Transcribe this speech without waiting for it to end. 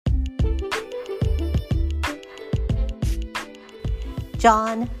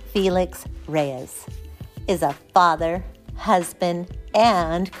John Felix Reyes is a father, husband,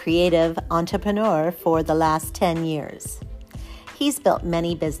 and creative entrepreneur for the last 10 years. He's built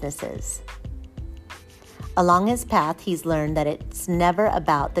many businesses. Along his path, he's learned that it's never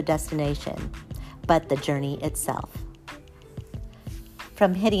about the destination, but the journey itself.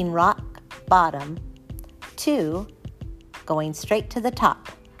 From hitting rock bottom to going straight to the top,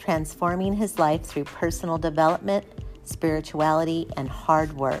 transforming his life through personal development, spirituality, and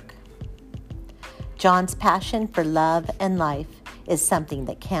hard work. John's passion for love and life is something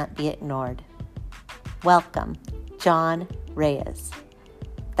that can't be ignored. Welcome, John Reyes.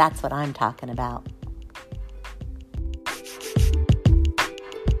 That's what I'm talking about.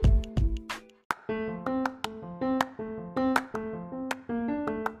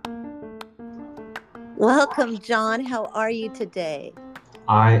 Welcome, John. How are you today?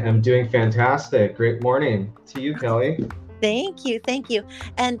 I am doing fantastic. Great morning to you, Kelly. Thank you.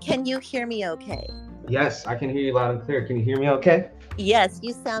 And can you hear me okay? Yes, I can hear you loud and clear. Can you hear me okay? Yes,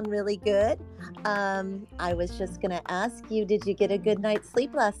 you sound really good. I was just going to ask you, did you get a good night's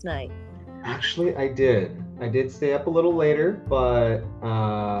sleep last night? Actually, I did. I did stay up a little later, but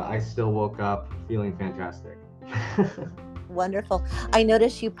I still woke up feeling fantastic. Wonderful. I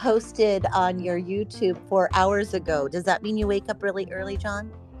noticed you posted on your YouTube 4 hours ago. Does that mean you wake up really early, John?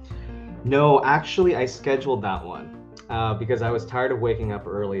 No, actually, I scheduled that one because I was tired of waking up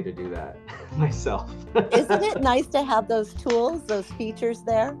early to do that myself. Isn't it nice to have those tools, those features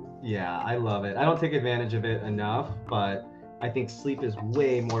there? Yeah, I love it. I don't take advantage of it enough, but I think sleep is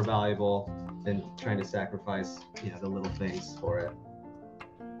way more valuable than trying to sacrifice, the little things for it.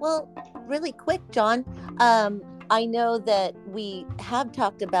 Well, really quick, John, I know that we have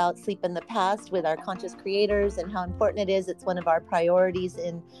talked about sleep in the past with our conscious creators and how important it is. It's one of our priorities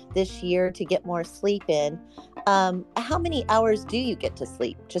in this year to get more sleep in. How many hours do you get to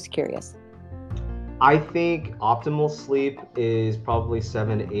sleep? Just curious. I think optimal sleep is probably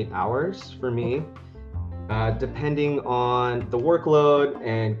 7 to 8 hours for me, depending on the workload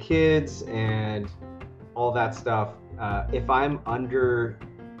and kids and all that stuff. If I'm under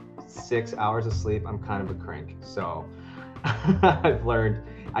 6 hours of sleep, I'm kind of a crank. So I've learned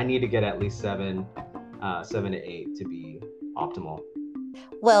I need to get at least 7 to 8 to be optimal.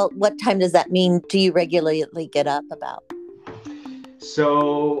 Well, what time does that mean? Do you regularly get up about?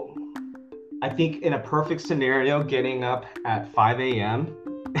 So I think in a perfect scenario, getting up at 5 a.m.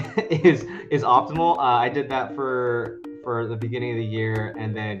 is optimal. I did that for the beginning of the year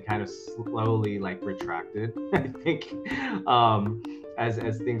and then kind of slowly retracted, I think,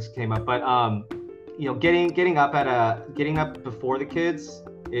 as things came up. But getting up before the kids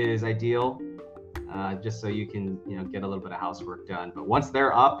is ideal, just so you can get a little bit of housework done. But once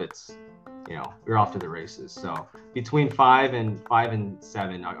they're up, it's we're off to the races. So between 5 and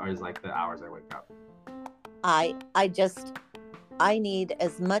 7 are the hours I wake up. I need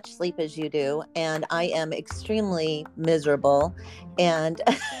as much sleep as you do, and I am extremely miserable. And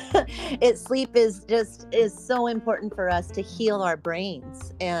sleep is so important for us to heal our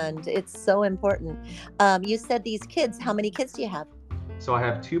brains, and it's so important. You said these kids. How many kids do you have? So I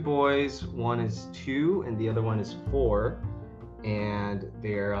have 2 boys. One is 2, and the other one is 4. And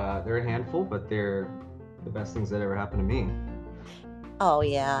they're a handful, but they're the best things that ever happened to me. Oh,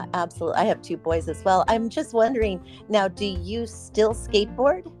 yeah, absolutely. I have 2 boys as well. I'm just wondering, now, do you still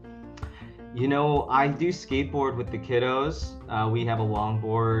skateboard? I do skateboard with the kiddos. We have a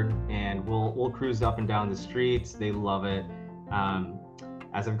longboard, and we'll cruise up and down the streets. They love it.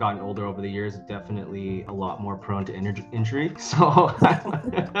 As I've gotten older over the years, definitely a lot more prone to injury. So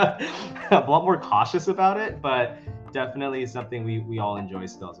I'm a lot more cautious about it, but definitely something we all enjoy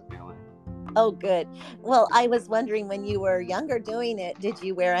still as a family. Oh, good. Well, I was wondering, when you were younger doing it, did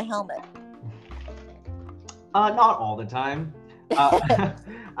you wear a helmet? Not all the time.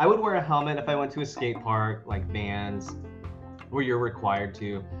 I would wear a helmet if I went to a skate park, like Vans, where you're required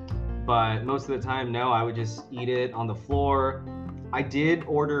to. But most of the time, no, I would just eat it on the floor. I did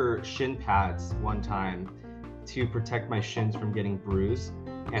order shin pads one time to protect my shins from getting bruised.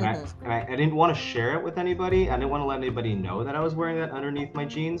 And I didn't want to share it with anybody. I didn't want to let anybody know that I was wearing that underneath my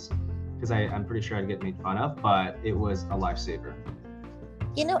jeans, because I'm pretty sure I'd get made fun of, but it was a lifesaver.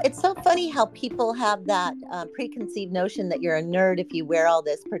 It's so funny how people have that preconceived notion that you're a nerd if you wear all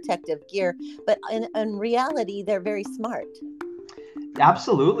this protective gear, but in reality, they're very smart.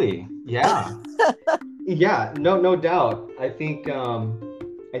 Absolutely. Yeah. Yeah, no doubt. I think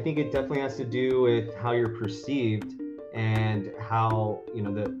it definitely has to do with how you're perceived and how,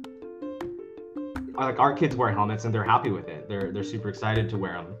 like our kids wear helmets and they're happy with it. They're super excited to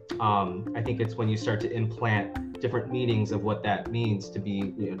wear them. I think it's when you start to implant different meanings of what that means to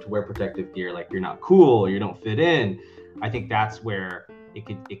be, to wear protective gear, like you're not cool or you don't fit in. I think that's where it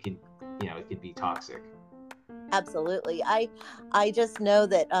could be toxic. Absolutely. I just know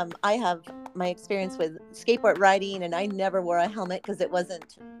that I have my experience with skateboard riding, and I never wore a helmet because it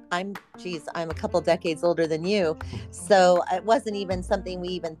wasn't. I'm a couple decades older than you, so it wasn't even something we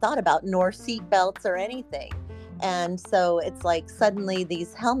even thought about, nor seat belts or anything. And so it's like suddenly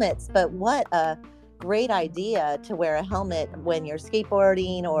these helmets. But what a great idea to wear a helmet when you're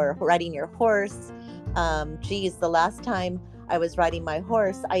skateboarding or riding your horse. The last time I was riding my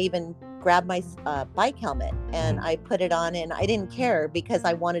horse, I even grabbed my bike helmet and I put it on, and I didn't care because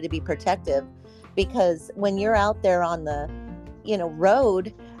I wanted to be protective. Because when you're out there on the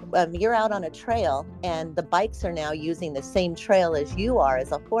road, you're out on a trail and the bikes are now using the same trail as you are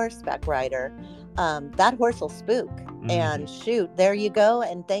as a horseback rider, that horse will spook. And shoot, there you go.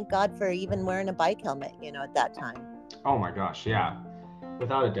 And thank God for even wearing a bike helmet, at that time. Oh my gosh, yeah.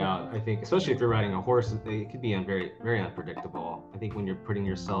 Without a doubt. I think, especially if you're riding a horse, it could be very, very unpredictable. I think when you're putting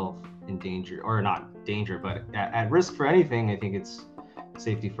yourself in danger, or not danger, but at risk for anything, I think it's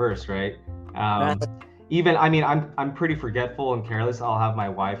safety first, right? Right. Even, I mean, I'm pretty forgetful and careless. I'll have my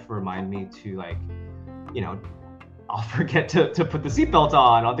wife remind me to I'll forget to put the seatbelt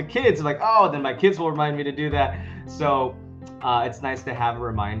on the kids. Like, oh, then my kids will remind me to do that. So it's nice to have a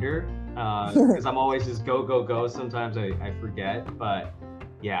reminder because I'm always just go. Sometimes I forget, but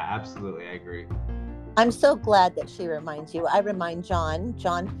yeah, absolutely, I agree. I'm so glad that she reminds you. I remind John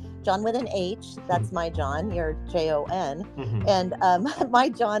with an H. That's my John. You're Jon. And my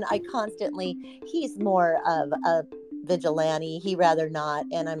John, he's more of a vigilante. He rather not.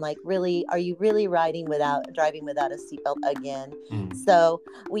 And I'm like, really, are you really driving without a seatbelt again? So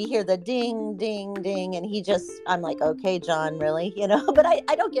we hear the ding, ding, ding. And I'm like, okay, John, really? But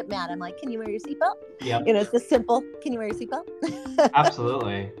I don't get mad. I'm like, can you wear your seatbelt? Yeah. It's just simple. Can you wear your seatbelt?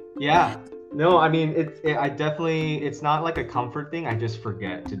 Absolutely. Yeah. No, I mean, it's not like a comfort thing. I just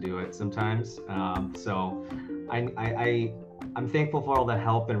forget to do it sometimes. So I'm thankful for all the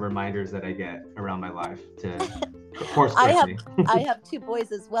help and reminders that I get around my life to horse racing. I have two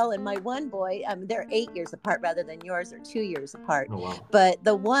boys as well, and my one boy, they're 8 years apart rather than yours are 2 years apart. Oh, wow. But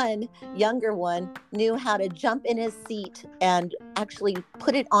the younger one knew how to jump in his seat and actually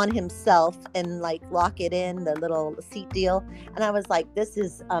put it on himself and lock it in, the little seat deal. And I was like, this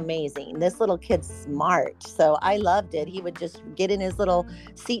is amazing. This little kid's smart. So I loved it. He would just get in his little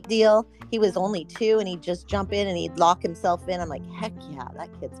seat deal. He was only 2 and he'd just jump in and he'd lock himself in. I'm like, heck yeah, that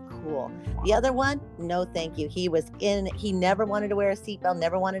kid's cool. The other one, no, thank you. He never wanted to wear a seatbelt,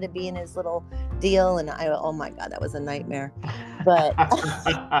 never wanted to be in his little deal. And oh my God, that was a nightmare. But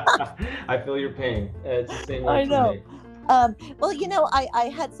I feel your pain. It's the same way for me. Well,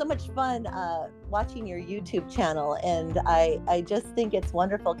 I had so much fun watching your YouTube channel, and I just think it's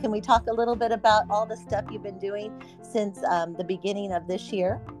wonderful. Can we talk a little bit about all the stuff you've been doing since the beginning of this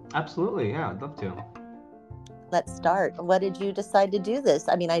year? Absolutely. Yeah, I'd love to. Let's start. What did you decide to do this?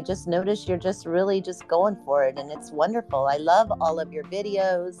 I mean, I just noticed you're just really just going for it, and it's wonderful. I love all of your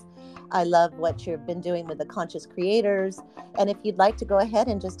videos. I love what you've been doing with the Conscious Creators. And if you'd like to go ahead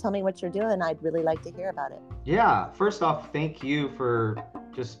and just tell me what you're doing, I'd really like to hear about it. Yeah. First off, thank you for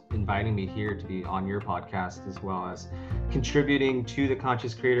just inviting me here to be on your podcast, as well as contributing to the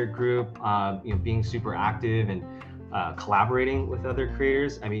Conscious Creator group, being super active and collaborating with other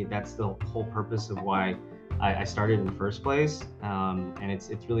creators. I mean, that's the whole purpose of why I started in the first place. And it's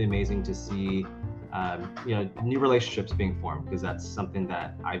really amazing to see new relationships being formed, because that's something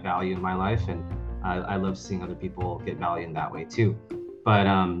that I value in my life, and I love seeing other people get value in that way too.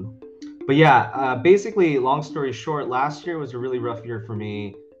 But yeah, basically, long story short, last year was a really rough year for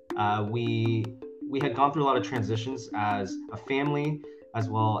me. We had gone through a lot of transitions as a family as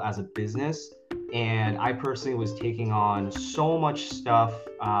well as a business, and I personally was taking on so much stuff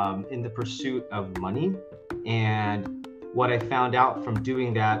in the pursuit of money. And what I found out from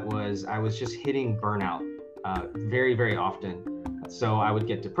doing that was I was just hitting burnout very, very often. So I would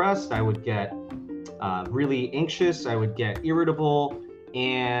get depressed, I would get really anxious, I would get irritable,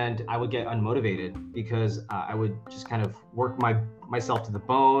 and I would get unmotivated because I would just kind of work myself to the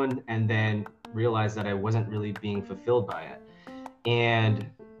bone and then realize that I wasn't really being fulfilled by it. And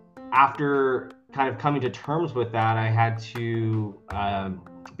after kind of coming to terms with that, I had to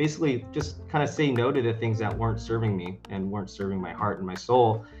basically just kind of say no to the things that weren't serving me and weren't serving my heart and my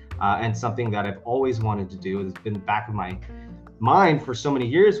soul. And something that I've always wanted to do, has been back of my mind for so many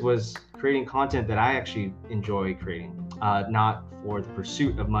years, was creating content that I actually enjoy creating, not for the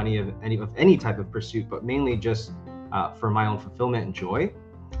pursuit of money of any type of pursuit, but mainly just for my own fulfillment and joy.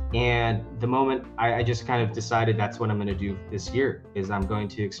 And the moment I just kind of decided that's what I'm going to do this year, is I'm going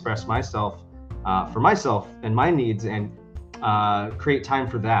to express myself for myself and my needs, and create time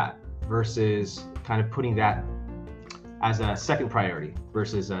for that versus kind of putting that as a second priority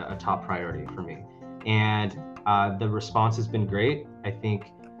versus a top priority for me. And the response has been great. I think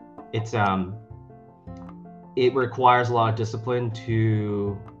it requires a lot of discipline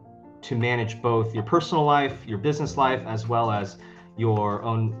to manage both your personal life, your business life, as well as your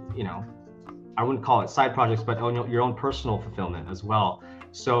own, I wouldn't call it side projects, but your own personal fulfillment as well.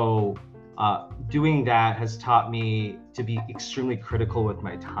 So doing that has taught me to be extremely critical with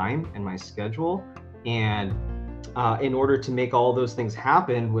my time and my schedule. And in order to make all those things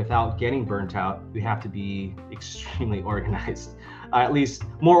happen without getting burnt out, we have to be extremely organized, at least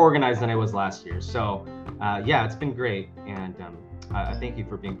more organized than I was last year. So yeah, it's been great. And I thank you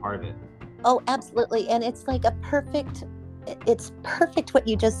for being part of it. Oh, absolutely. And it's like it's perfect what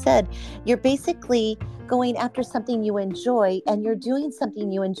you just said. You're basically going after something you enjoy, and you're doing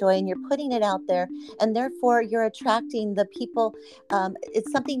something you enjoy, and you're putting it out there, and therefore you're attracting the people.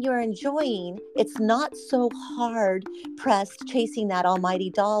 It's something you're enjoying. It's not so hard pressed chasing that almighty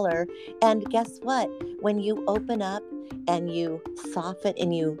dollar. And guess what? When you open up and you soften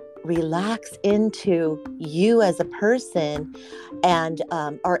and you relax into you as a person, and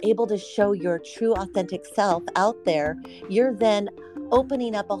are able to show your true authentic self out there, you're then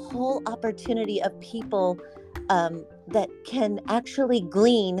opening up a whole opportunity of people that can actually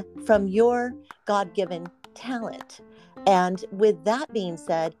glean from your God-given talent. And with that being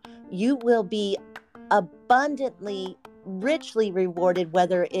said, you will be abundantly, richly rewarded,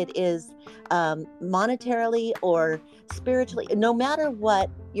 whether it is monetarily or spiritually. No matter what,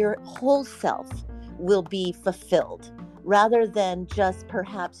 your whole self will be fulfilled, rather than just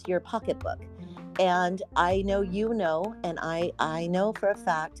perhaps your pocketbook. And I know, and I know for a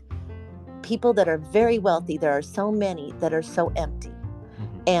fact, people that are very wealthy, there are so many that are so empty.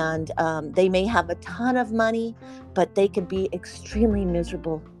 And they may have a ton of money, but they could be extremely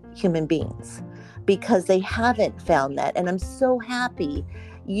miserable human beings because they haven't found that. And I'm so happy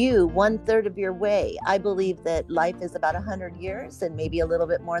you 1/3 of your way. I believe that life is about 100 years and maybe a little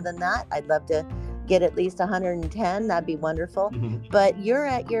bit more than that. I'd love to get at least 110. That'd be wonderful. But you're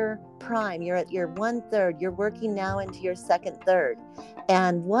at your prime. You're at your 1/3. You're working now into your second third.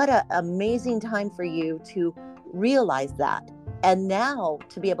 And what an amazing time for you to realize that. And now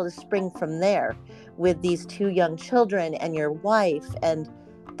to be able to spring from there with these 2 young children and your wife. And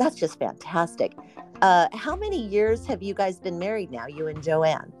that's just fantastic. How many years have you guys been married now, you and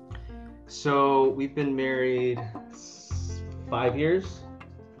Joanne? So we've been married 5 years.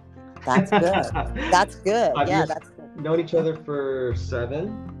 That's good. That's good. 5 Yeah, years. that's good. Known each other for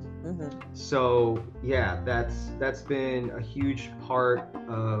 7. So yeah, that's been a huge part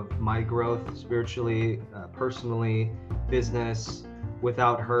of my growth spiritually, personally, business.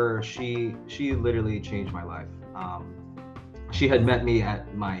 Without her, she literally changed my life. She had met me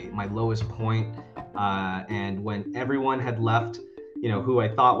at my lowest point, and when everyone had left, who I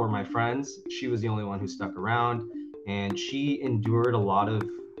thought were my friends, she was the only one who stuck around, and she endured a lot of,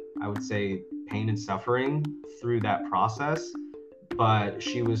 I would say, pain and suffering through that process. But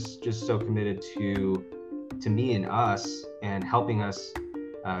she was just so committed to me and us, and helping us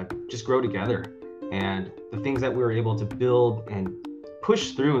just grow together. And the things that we were able to build and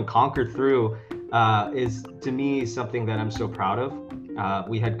push through and conquer through is, to me, something that I'm so proud of.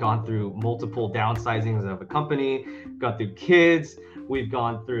 We had gone through multiple downsizings of a company, gone through kids, we've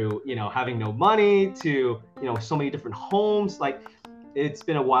gone through, having no money, to, so many different homes. Like, it's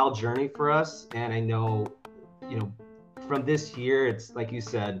been a wild journey for us. And I know, from this year, it's like you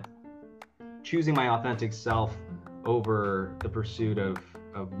said, choosing my authentic self over the pursuit of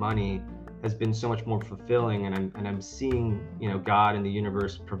money has been so much more fulfilling. And I'm seeing, God and the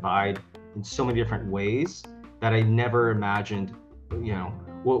universe provide in so many different ways that I never imagined.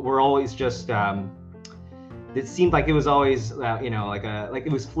 We're always just, it seemed like it was always, like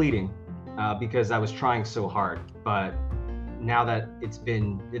it was fleeting, because I was trying so hard. But now that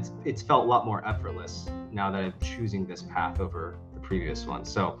it's felt a lot more effortless now that I'm choosing this path over the previous one.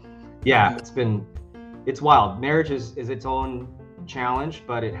 So yeah, it's wild. Marriage is its own challenge,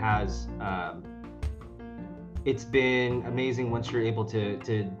 but it's been amazing once you're able to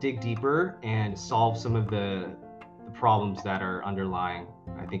dig deeper and solve some of the problems that are underlying.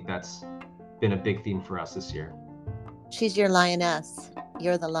 I think that's been a big theme for us this year. She's your lioness.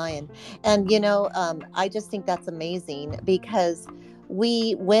 You're the lion. And, I just think that's amazing, because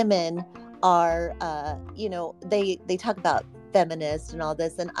we women are, they talk about feminist and all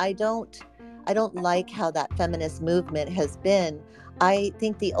this, and I don't like how that feminist movement has been. I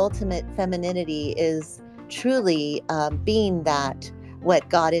think the ultimate femininity is truly being that what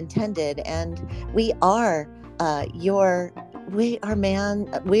God intended, and we are we are man,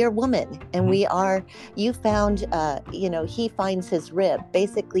 we are woman, and we are. You found, he finds his rib.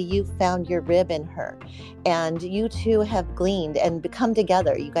 Basically, you found your rib in her, and you two have gleaned and become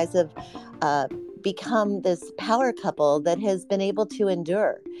together. You guys have become this power couple that has been able to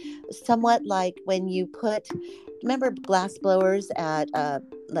endure, somewhat like when you remember glass blowers at,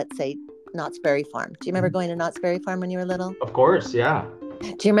 let's say, Knott's Berry Farm. Do you remember going to Knott's Berry Farm when you were little? Of course, yeah.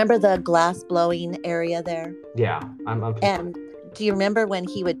 Do you remember the glass blowing area there? Yeah, And do you remember when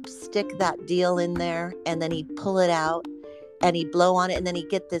he would stick that deal in there and then he'd pull it out and he'd blow on it, and then he'd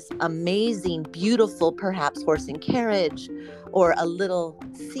get this amazing, beautiful, perhaps horse and carriage or a little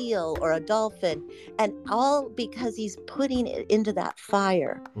seal or a dolphin, and all because he's putting it into that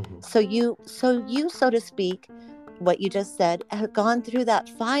fire. So you, so to speak, what you just said, have gone through that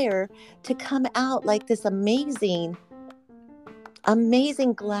fire to come out like this amazing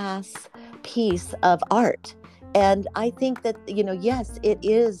glass piece of art. And I think that, yes, it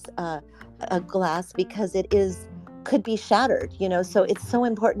is a glass because could be shattered, so it's so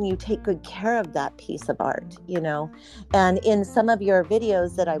important you take good care of that piece of art, and in some of your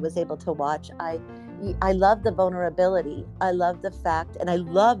videos that I was able to watch, I love the vulnerability. I love the fact, and I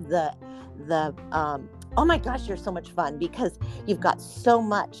love the oh my gosh, you're so much fun because you've got so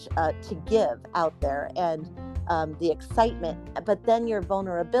much to give out there, and the excitement, but then your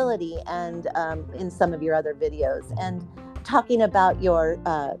vulnerability, and in some of your other videos, and talking about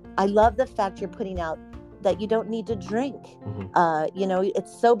I love the fact you're putting out that you don't need to drink.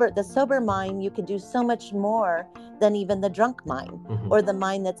 It's sober. The sober mind, you can do so much more than even the drunk mind, or the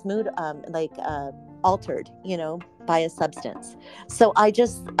mind that's mood altered, by a substance. So I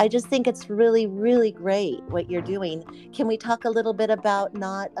just think it's really, really great what you're doing. Can we talk a little bit about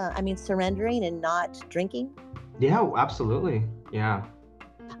surrendering and not drinking? Yeah, absolutely. Yeah.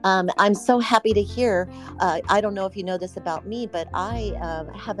 I'm so happy to hear. I don't know if you know this about me, but I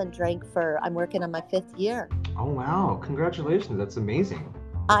haven't drank I'm working on my 5th year. Oh, wow. Congratulations. That's amazing.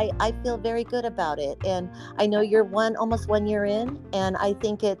 I feel very good about it. And I know you're almost 1 year in, and I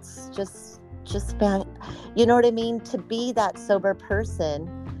think it's just bad. You know what I mean? To be that sober person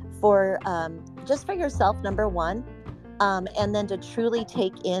just for yourself, number one. And then to truly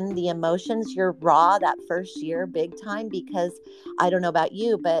take in the emotions. You're raw that first year big time, because I don't know about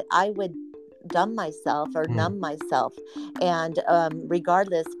you, but I would numb myself, and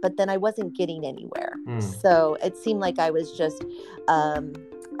regardless, but then I wasn't getting anywhere. So it seemed like I was just,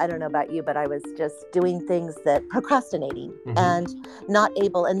 I don't know about you, but I was just doing things procrastinating and not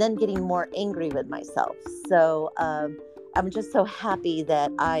able, and then getting more angry with myself. So, I'm just so happy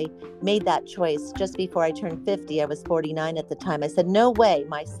that I made that choice just before I turned 50. I was 49 at the time. I said, no way,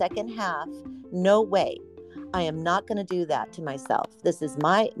 my second half, no way. I am not going to do that to myself. This is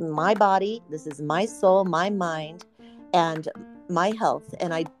my body. This is my soul, my mind, and my health.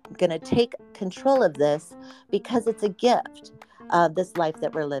 And I'm going to take control of this because it's a gift, this life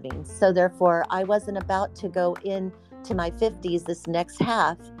that we're living. So therefore, I wasn't about to go into my 50s, this next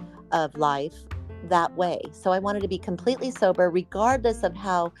half of life, that way. So I wanted to be completely sober, regardless of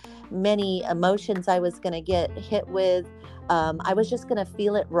how many emotions I was going to get hit with. I was just going to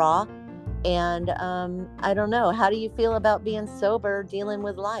feel it raw. And I don't know. How do you feel about being sober, dealing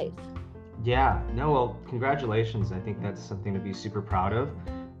with life? Yeah, no, well, congratulations. I think that's something to be super proud of.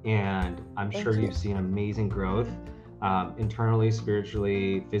 And I'm sure you've seen amazing growth internally,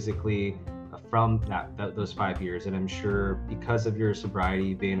 spiritually, physically, from those 5 years. And I'm sure because of your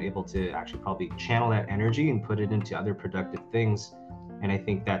sobriety, being able to actually probably channel that energy and put it into other productive things. And I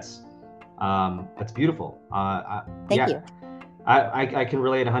think that's beautiful. Thank you. I can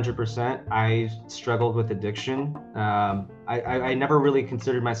relate 100%. I struggled with addiction. I never really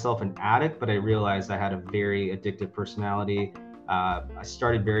considered myself an addict, but I realized I had a very addictive personality. I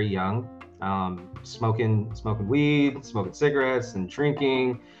started very young, smoking weed, smoking cigarettes, and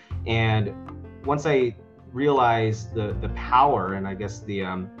drinking. And once I realized the power, and I guess the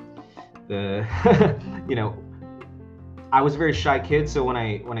I was a very shy kid, so when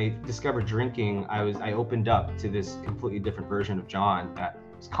I discovered drinking, I opened up to this completely different version of John that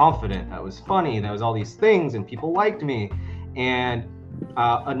was confident, that was funny, that was all these things, and people liked me, and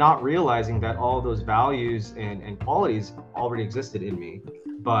not realizing that all of those values and qualities already existed in me,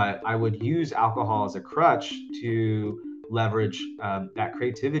 but I would use alcohol as a crutch to leverage that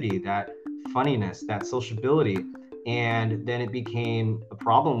creativity, that funniness, that sociability. And then it became a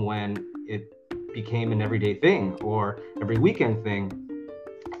problem when it became an everyday thing or every weekend thing.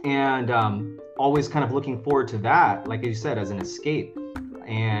 And always kind of looking forward to that, like you said, as an escape.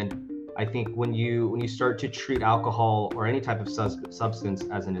 And I think when you start to treat alcohol or any type of substance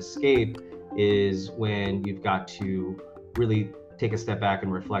as an escape is when you've got to really take a step back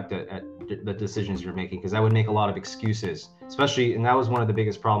and reflect at the decisions you're making, because I would make a lot of excuses, especially, and that was one of the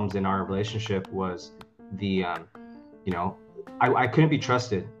biggest problems in our relationship was the I couldn't be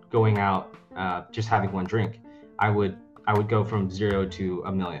trusted going out just having one drink. I would go from 0 to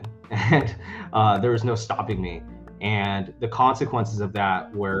a million, and there was no stopping me. And the consequences of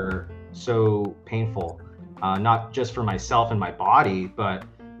that were so painful, not just for myself and my body, but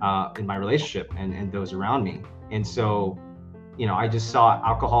in my relationship and those around me. And so, I just saw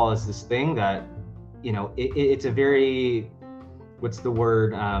alcohol as this thing that, it's a very, what's the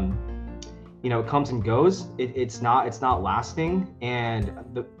word? It comes and goes. It's not lasting. And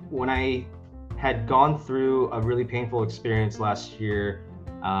when I had gone through a really painful experience last year,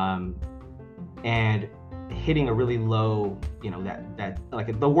 and hitting a really low, that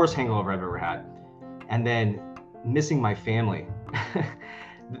like the worst hangover I've ever had, and then missing my family.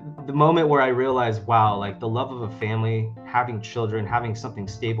 The moment where I realized, wow, like the love of a family, having children, having something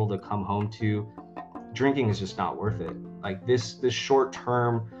stable to come home to, drinking is just not worth it. Like this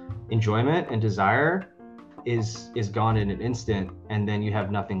short-term enjoyment and desire is gone in an instant, and then you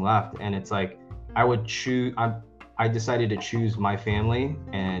have nothing left. And it's like I decided to choose my family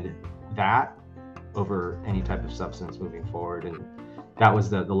and that over any type of substance moving forward, and that was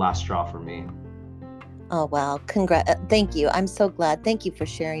the last straw for me. Oh, wow. Thank you. I'm so glad. Thank you for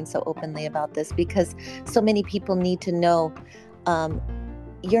sharing so openly about this, because so many people need to know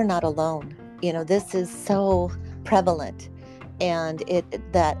you're not alone. This is so prevalent, and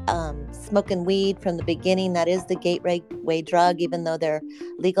that smoking weed from the beginning, that is the gateway drug, even though they're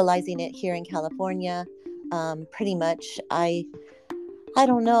legalizing it here in California. Pretty much, I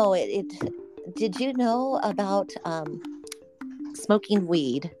don't know. Did you know about smoking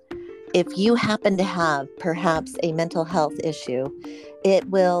weed? If you happen to have perhaps a mental health issue, it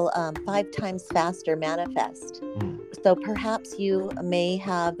will 5 times faster manifest. So perhaps you may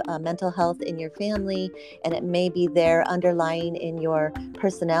have mental health in your family, and it may be there underlying in your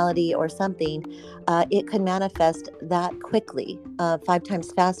personality or something. It could manifest that quickly, 5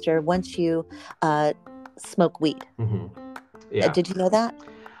 times faster once you smoke weed. Mm-hmm. Yeah. Did you know that?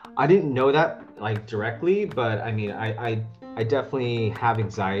 I didn't know that like directly, but I mean, I definitely have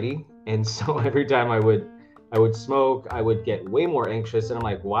anxiety. And so every time I would smoke, I would get way more anxious, and I'm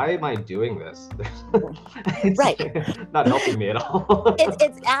like, why am I doing this? It's right. Not helping me at all.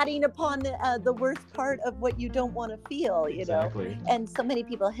 It's adding upon the worst part of what you don't want to feel, Exactly. And so many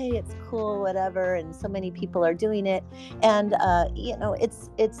people, hey, it's cool, whatever, and so many people are doing it, and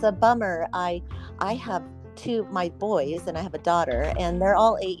it's a bummer. I have my boys, and I have a daughter, and they're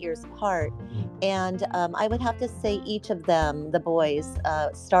all 8 years apart. And I would have to say each of them, the boys,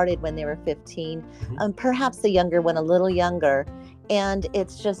 started when they were 15, perhaps the younger one a little younger. And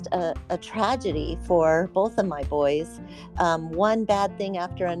it's just a tragedy for both of my boys, one bad thing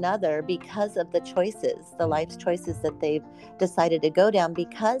after another, because of the choices, the life choices that they've decided to go down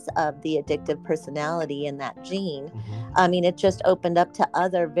because of the addictive personality in that gene. I mean, it just opened up to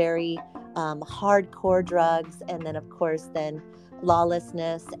other very hardcore drugs, and then of course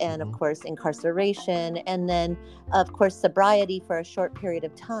lawlessness, and of course incarceration, and then of course sobriety for a short period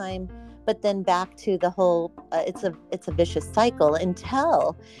of time, but then back to the whole it's a vicious cycle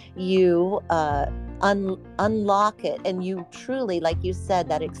until you unlock it, and you truly, like you said,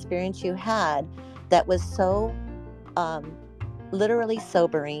 that experience you had that was so literally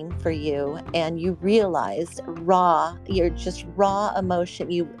sobering for you, and you realized you're just raw emotion,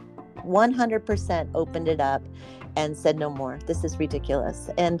 you 100% opened it up and said, no more, this is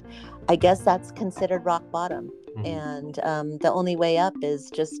ridiculous. And I guess that's considered rock bottom. And the only way up is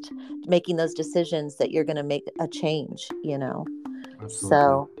just making those decisions that you're going to make a change, Absolutely.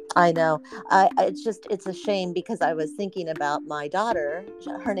 So I know it's a shame, because I was thinking about my daughter.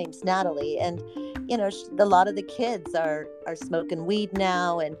 Her name's Natalie, and a lot of the kids are smoking weed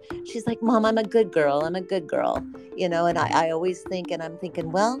now, and she's like, Mom, I'm a good girl, and I always think, and I'm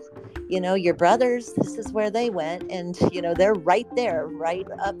thinking, well, your brothers, this is where they went, and they're right there, right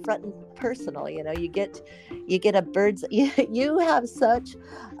up front and personal. You get a bird's you have such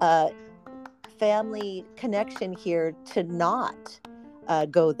family connection here to not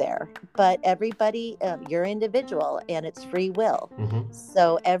go there, but everybody, you're individual, and it's free will.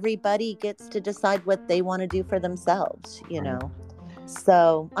 So everybody gets to decide what they want to do for themselves,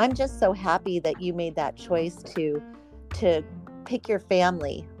 So I'm just so happy that you made that choice to pick your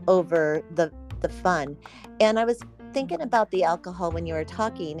family over the fun. And I was thinking about the alcohol when you were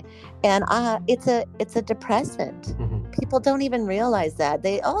talking, and it's a depressant. People don't even realize that.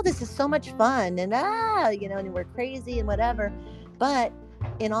 This is so much fun, and and we're crazy and whatever. But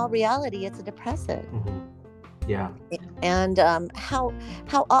in all reality, it's a depressant. Yeah. And how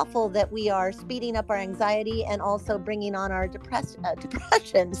awful that we are speeding up our anxiety and also bringing on our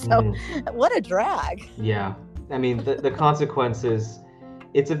depression. So what a drag. Yeah. I mean, the consequences,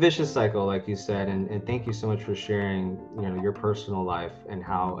 it's a vicious cycle, like you said, and thank you so much for sharing, your personal life and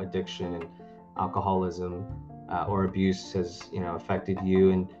how addiction and alcoholism or abuse has, affected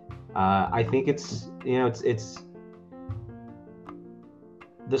you. And I think it's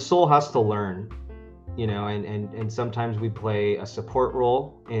the soul has to learn, and sometimes we play a support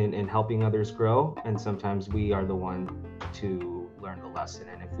role in helping others grow, and sometimes we are the one to learn the lesson.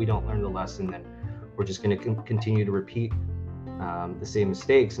 And if we don't learn the lesson, then we're just going to continue to repeat the same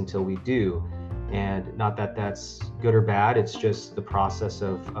mistakes until we do. And not that that's good or bad, it's just the process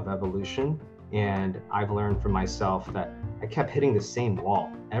of evolution. And I've learned for myself that I kept hitting the same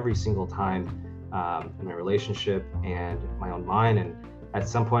wall every single time in my relationship and my own mind. And at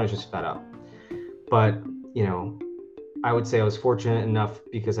some point I was just fed up. But, I would say I was fortunate enough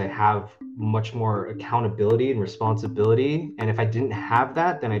because I have much more accountability and responsibility. And if I didn't have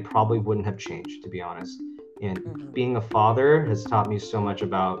that, then I probably wouldn't have changed, to be honest. And being a father has taught me so much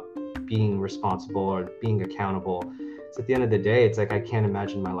about being responsible or being accountable. So at the end of the day, it's like I can't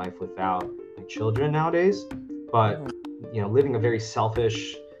imagine my life without my children nowadays. But, living a very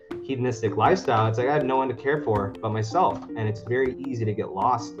selfish, hedonistic lifestyle, it's like I have no one to care for but myself. And it's very easy to get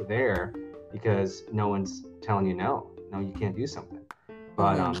lost there because no one's telling you no, you can't do something.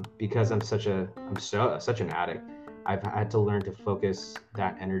 But because I'm such an addict, I've had to learn to focus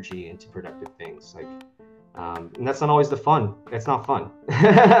that energy into productive things. Like, and that's not always the fun. It's not fun.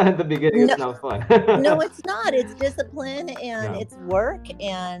 At the beginning, it's not fun. No, it's not. It's discipline and it's work.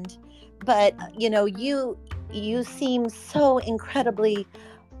 But you seem so incredibly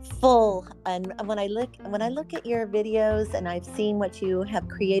full. And when I look at your videos and I've seen what you have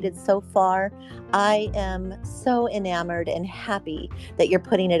created so far, I am so enamored and happy that you're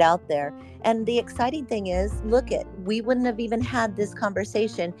putting it out there. And the exciting thing is, we wouldn't have even had this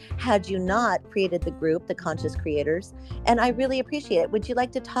conversation had you not created the group, the Conscious Creators. And I really appreciate it. Would you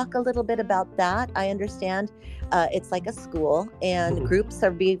like to talk a little bit about that? I understand it's like a school and groups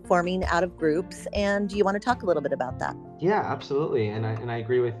are forming out of groups. And do you want to talk a little bit about that? Yeah, absolutely. And I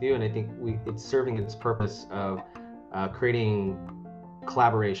agree with you. And I think it's serving its purpose of creating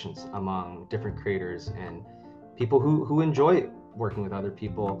collaborations among different creators and people who enjoy working with other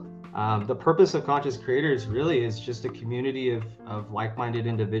people. The purpose of Conscious Creators really is just a community of like-minded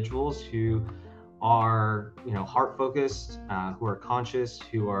individuals who are, heart focused, who are conscious,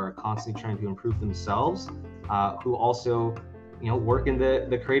 who are constantly trying to improve themselves, who also, work in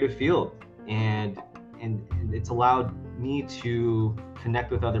the creative field. And it's allowed me to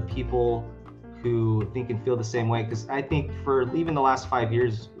connect with other people who think and feel the same way. Because I think for even the last 5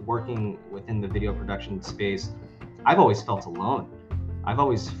 years working within the video production space, I've always felt alone. I've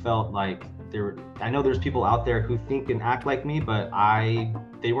always felt like I know there's people out there who think and act like me, but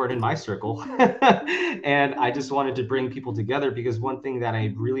they weren't in my circle. And I just wanted to bring people together because one thing that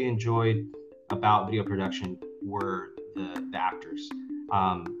I really enjoyed about video production were the actors.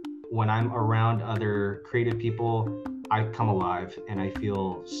 When I'm around other creative people, I come alive and I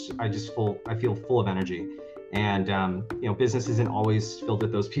feel full of energy. And business isn't always filled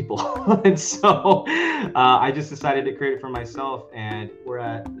with those people. And so I just decided to create it for myself, and we're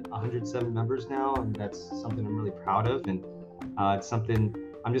at 107 members now, and that's something I'm really proud of. And it's something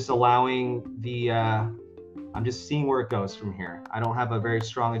I'm just I'm just seeing where it goes from here. I don't have a very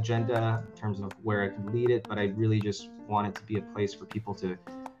strong agenda in terms of where I can lead it, but I really just want it to be a place for people to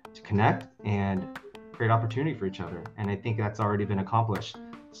connect and create opportunity for each other. And I think that's already been accomplished.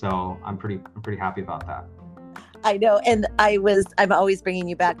 So I'm pretty happy about that. I know, and I'm always bringing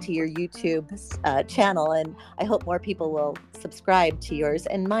you back to your YouTube channel, and I hope more people will subscribe to yours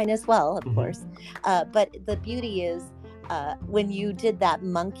and mine as well, of course. But the beauty is when you did that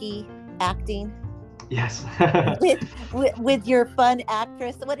monkey acting. Yes. with your fun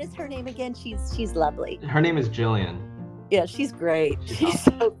actress. What is her name again? She's lovely. Her name is Jillian. Yeah, she's great. She's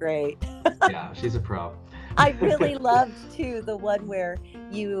so great. Yeah, she's a pro. I really loved too the one where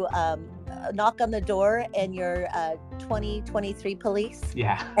you knock on the door and you're 2023 police,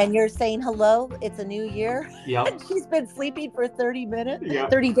 Yeah. and you're saying hello, it's a new year, Yep. and she's been sleeping for 30 minutes, Yep.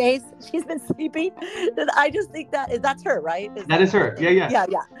 30 days. She's been sleeping. And I just think that's her, right? That is her. Yeah.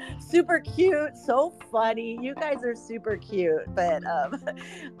 Yeah. Super cute, so funny. You guys are super cute. But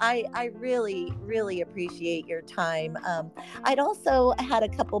I really, really appreciate your time. I'd also had a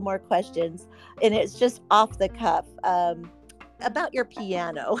couple more questions, and it's just off the cuff. About your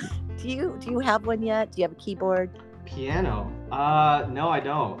piano. Do you have one yet? Do you have a keyboard? Piano? No, I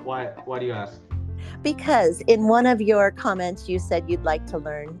don't. Why do you ask? Because in one of your comments you said you'd like to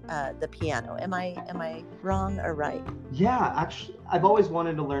learn the piano. Am I wrong or right? Yeah, actually, I've always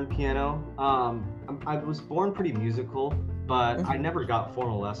wanted to learn piano. I was born pretty musical, but I never got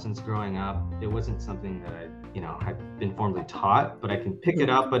formal lessons growing up. It wasn't something that I had been formally taught, but I can pick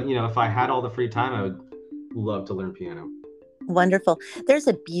it up. But if I had all the free time, I would love to learn piano. Wonderful. There's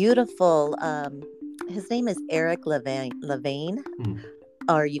a beautiful, his name is Eric Levain,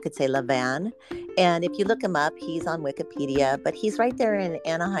 or you could say Levan. And if you look him up, he's on Wikipedia, but he's right there in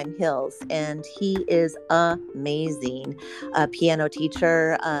Anaheim Hills, and he is amazing. A piano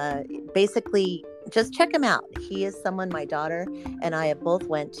teacher. Basically, just check him out. He is someone my daughter and I have both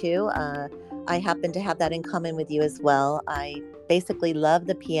went to. I happen to have that in common with you as well. I basically love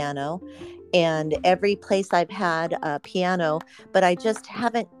the piano, and every place I've had a piano, but I just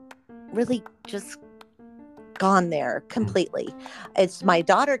haven't really just gone there completely. It's my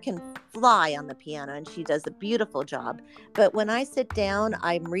daughter can fly on the piano and she does a beautiful job. But when I sit down,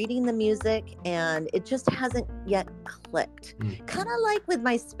 I'm reading the music and it just hasn't yet clicked. Kind of like with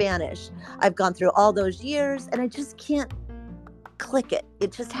my Spanish. I've gone through all those years and I just can't click it.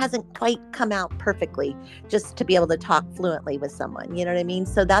 It just hasn't quite come out perfectly just to be able to talk fluently with someone. You know what I mean?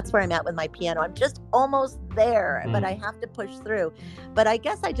 So that's where I'm at with my piano. I'm just almost there, but I have to push through. But I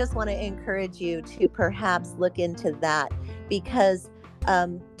guess I just want to encourage you to perhaps look into that, because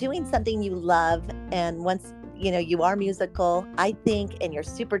doing something you love, and once you are musical, I think, and you're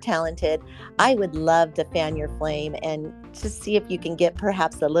super talented, I would love to fan your flame and to see if you can get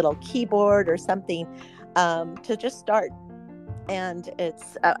perhaps a little keyboard or something to just start. And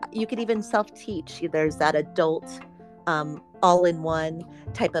it's you could even self-teach. There's that adult all-in-one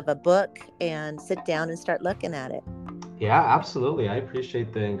type of a book, and sit down and start looking at it. Yeah, absolutely. I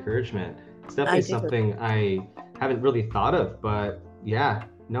appreciate the encouragement. It's definitely something I haven't really thought of, but yeah,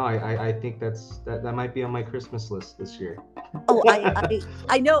 no, I think that might be on my Christmas list this year. Oh,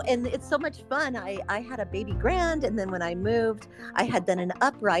 I know, and it's so much fun. I had a baby grand, and then when I moved, I had done an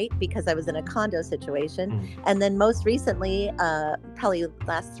upright because I was in a condo situation. And then most recently, probably the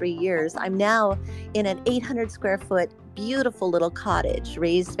last 3 years, I'm now in an 800 square foot beautiful little cottage,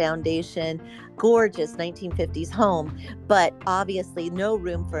 raised foundation, gorgeous 1950s home, but obviously no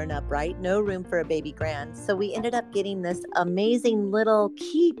room for an upright, no room for a baby grand. So we ended up getting this amazing little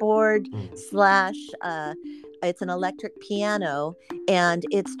keyboard slash it's an electric piano, and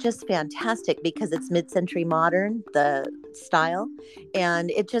it's just fantastic because it's mid-century modern, the style, and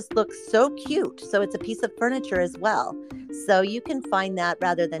it just looks so cute. So it's a piece of furniture as well. So you can find that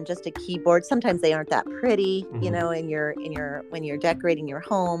rather than just a keyboard. Sometimes they aren't that pretty, in your when you're decorating your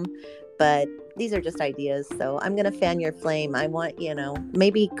home, but these are just ideas. So I'm going to fan your flame. I want,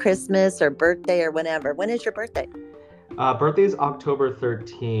 maybe Christmas or birthday or whenever. When is your birthday? Birthday is October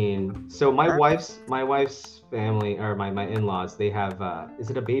 13. So my wife's family, or my in-laws, they have is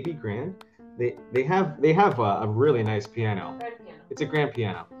it a baby grand? They have a really nice piano. It's a grand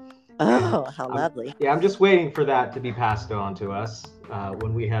piano. Oh, how lovely. I'm just waiting for that to be passed on to us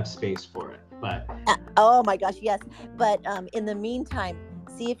when we have space for it. But oh my gosh, yes. But in the meantime,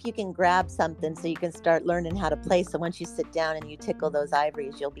 see if you can grab something so you can start learning how to play. So once you sit down and you tickle those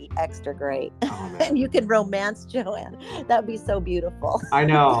ivories, you'll be extra great. Oh, and you can romance Joanne. That would be so beautiful. I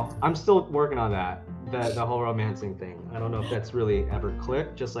know. I'm still working on that. The whole romancing thing. I don't know if that's really ever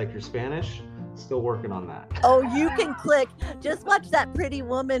clicked, just like your Spanish. Still working on that. Oh, you can click. Just watch that Pretty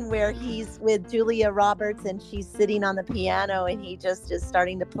Woman where he's with Julia Roberts and she's sitting on the piano and he just is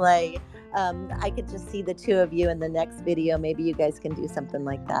starting to play. I could just see the two of you in the next video. Maybe you guys can do something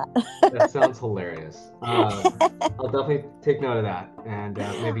like that. That sounds hilarious. I'll definitely take note of that and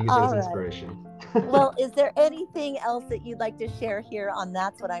maybe use it as inspiration. Well, is there anything else that you'd like to share here on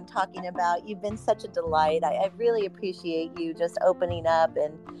That's What I'm Talking About? You've been such a delight. I really appreciate you just opening up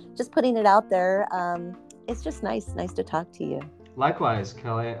and just putting it out there. It's just nice to talk to you. Likewise,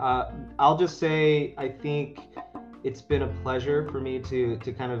 Kelly. I'll just say I think it's been a pleasure for me to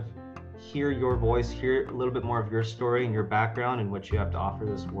kind of hear your voice, hear a little bit more of your story and your background and what you have to offer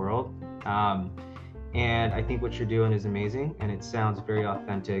this world. And I think what you're doing is amazing, and it sounds very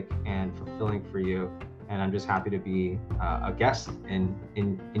authentic and fulfilling for you. And I'm just happy to be a guest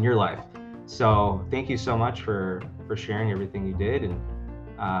in your life. So thank you so much for sharing everything you did, and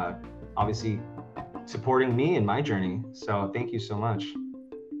obviously supporting me in my journey. So thank you so much.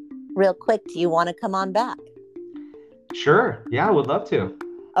 Real quick, do you want to come on back? Sure. Yeah, I would love to.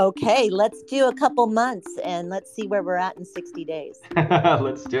 Okay, let's do a couple months and let's see where we're at in 60 days.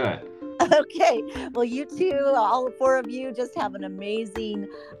 Let's do it. Okay, well, you two, all four of you, just have an amazing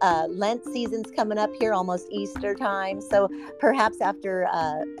Lent season's coming up here, almost Easter time. So perhaps after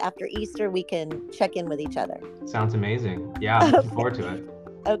Easter, we can check in with each other. Sounds amazing. Yeah, I'm looking forward to it.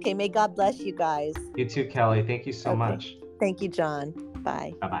 Okay, may God bless you guys. You too, Kelly. Thank you so much. Thank you, John.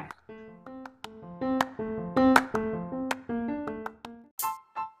 Bye. Bye-bye.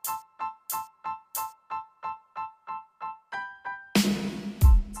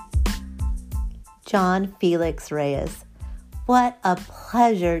 John Felix Reyes. What a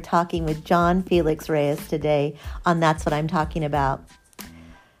pleasure talking with John Felix Reyes today on That's What I'm Talking About.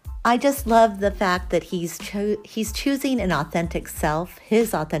 I just love the fact that he's choosing an authentic self,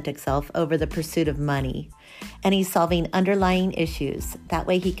 his authentic self, over the pursuit of money. And he's solving underlying issues. That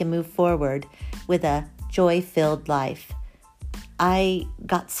way he can move forward with a joy-filled life. I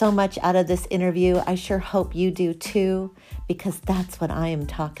got so much out of this interview. I sure hope you do too, because that's what I am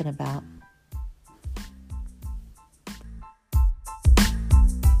talking about.